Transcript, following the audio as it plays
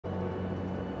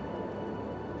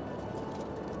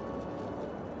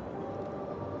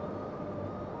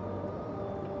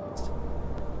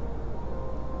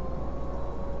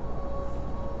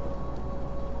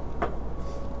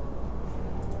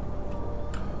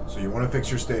So you want to fix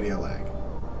your Stadia lag.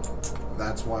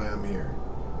 That's why I'm here.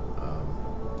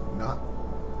 Not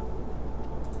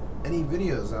any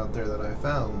videos out there that I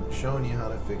found showing you how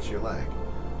to fix your lag.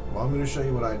 Well, I'm going to show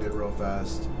you what I did real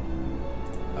fast.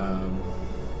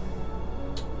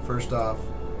 First off,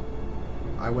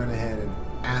 I went ahead and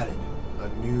added a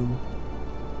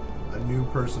new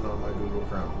person on my Google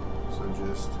Chrome. So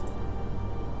just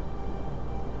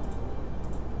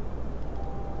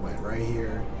went right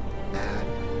here, add.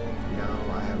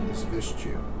 Now I have this fish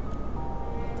chew.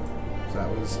 So that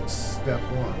was step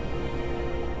one.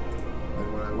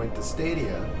 Then when I went to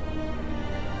Stadia,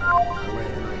 I went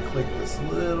and I clicked this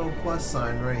little plus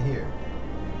sign right here.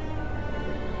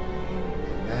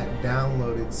 And that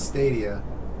downloaded Stadia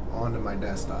onto my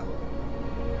desktop,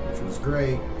 which was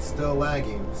great. Still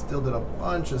lagging, still did a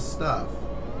bunch of stuff.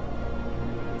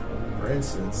 For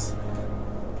instance,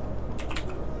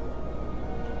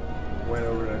 went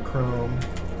over to Chrome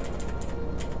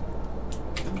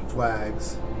and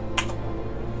flags,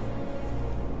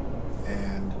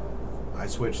 and I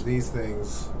switched these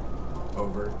things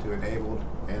over to enabled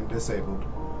and disabled.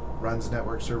 Runs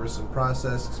network service and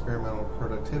process, experimental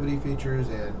productivity features,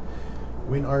 and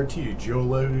WinRT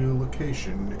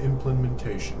geolocation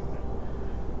implementation.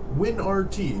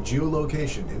 WinRT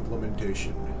geolocation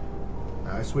implementation.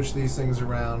 I switched these things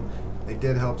around. They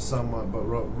did help somewhat, but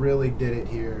what really did it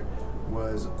here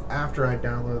was after I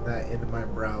downloaded that into my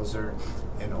browser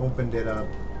and opened it up,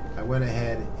 I went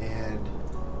ahead and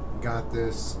got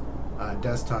this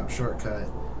desktop shortcut,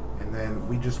 and then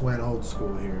we just went old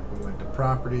school here. We went to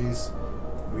properties,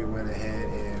 we went ahead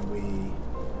and we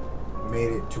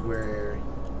made it to where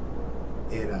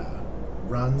it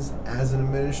runs as an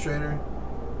administrator,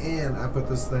 and I put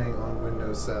this thing on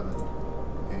Windows 7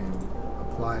 and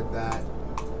applied that,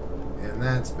 and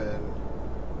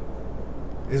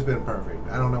it's been perfect.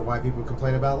 I don't know why people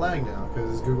complain about lag now,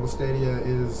 because Google Stadia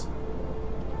is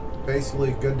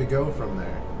basically good to go from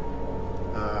there.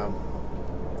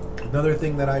 Another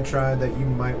thing that I tried that you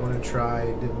might want to try,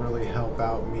 it didn't really help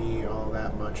out me all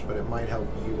that much, but it might help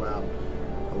you out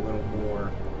a little more,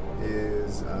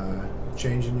 is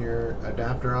changing your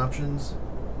adapter options.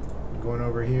 Going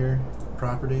over here,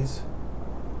 properties,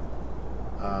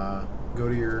 go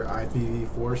to your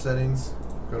IPv4 settings,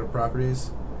 go to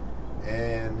properties,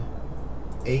 and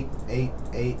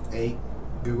 8888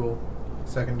 Google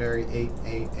secondary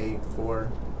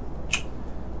 8884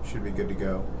 should be good to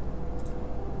go.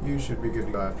 You should be good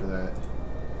to go after that.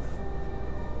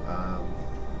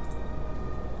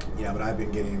 Yeah, but I've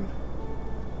been getting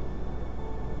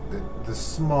the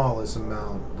smallest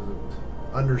amount,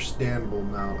 the understandable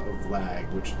amount of lag,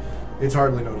 which it's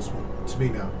hardly noticeable to me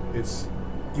now.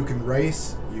 You can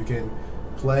race, you can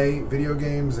play video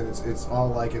games, and it's all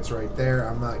like it's right there.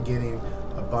 I'm not getting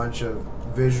a bunch of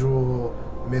visual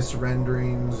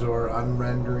misrenderings or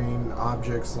unrendering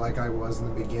objects like I was in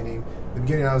the beginning. In the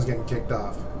beginning I was getting kicked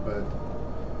off, but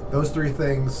those three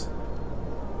things,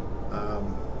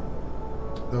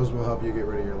 those will help you get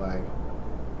rid of your lag.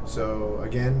 So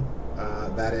again,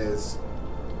 that is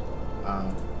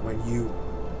when you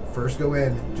first go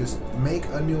in, just make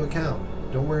a new account.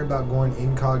 Don't worry about going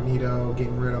incognito,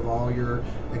 getting rid of all your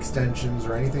extensions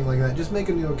or anything like that. Just make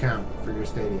a new account for your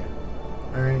Stadia.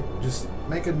 Alright, just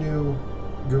make a new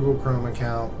Google Chrome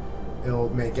account. It'll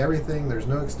make everything. There's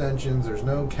no extensions, there's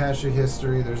no cache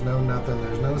history, there's no nothing,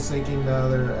 there's no syncing to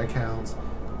other accounts.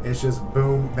 It's just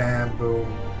boom, bam,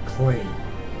 boom, clean.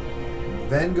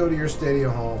 Then go to your Stadia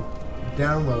home,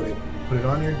 download it, put it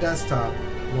on your desktop.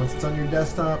 Once it's on your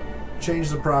desktop, change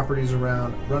the properties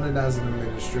around, run it as an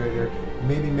administrator,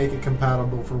 maybe make it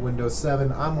compatible for Windows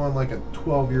 7. I'm on like a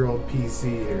 12-year-old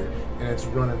PC here, and it's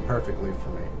running perfectly for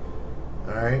me.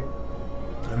 Alright?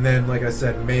 And then, like I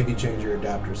said, maybe change your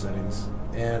adapter settings,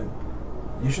 and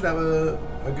you should have a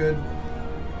good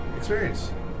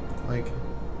experience. Like,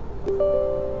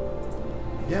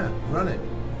 yeah, run it.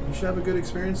 You should have a good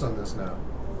experience on this now.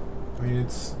 I mean,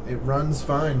 it runs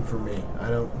fine for me.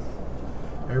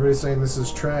 Everybody's saying this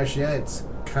is trash. Yeah, it's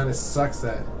kind of sucks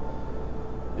that,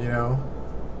 you know,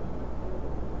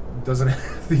 doesn't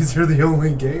these are the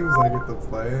only games I get to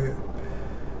play,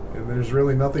 and there's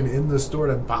really nothing in the store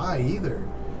to buy either.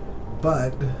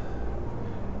 But,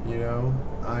 you know,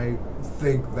 I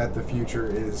think that the future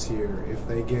is here. If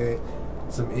they get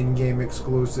some in-game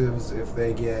exclusives, if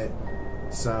they get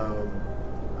some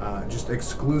just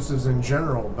exclusives in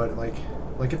general, but like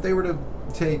if they were to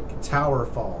take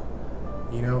Towerfall,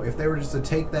 you know, if they were just to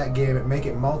take that game and make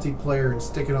it multiplayer and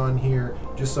stick it on here,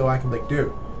 just so I can, like,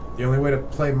 dude, the only way to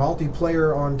play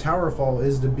multiplayer on Towerfall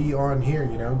is to be on here,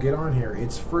 you know, get on here,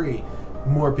 it's free.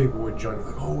 more people would join.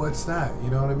 Like, oh, what's that? You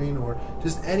know what I mean? Or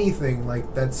just anything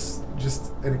like that's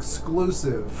just an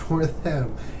exclusive for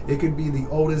them. It could be the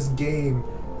oldest game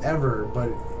ever, but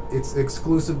it's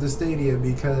exclusive to Stadia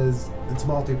because it's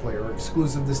multiplayer, or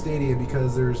exclusive to Stadia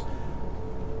because there's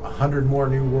 100 more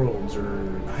new worlds,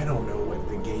 or I don't know what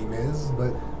the game is,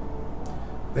 but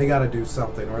they got to do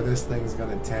something, or this thing's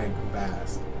gonna tank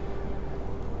fast.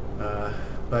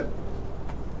 But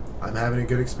I'm having a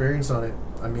good experience on it.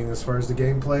 I mean, as far as the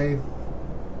gameplay,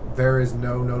 there is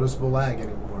no noticeable lag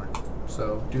anymore.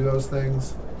 So do those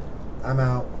things. I'm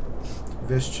out.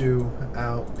 Vischu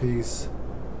out. Peace.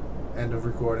 End of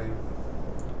recording.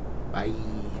 Bye.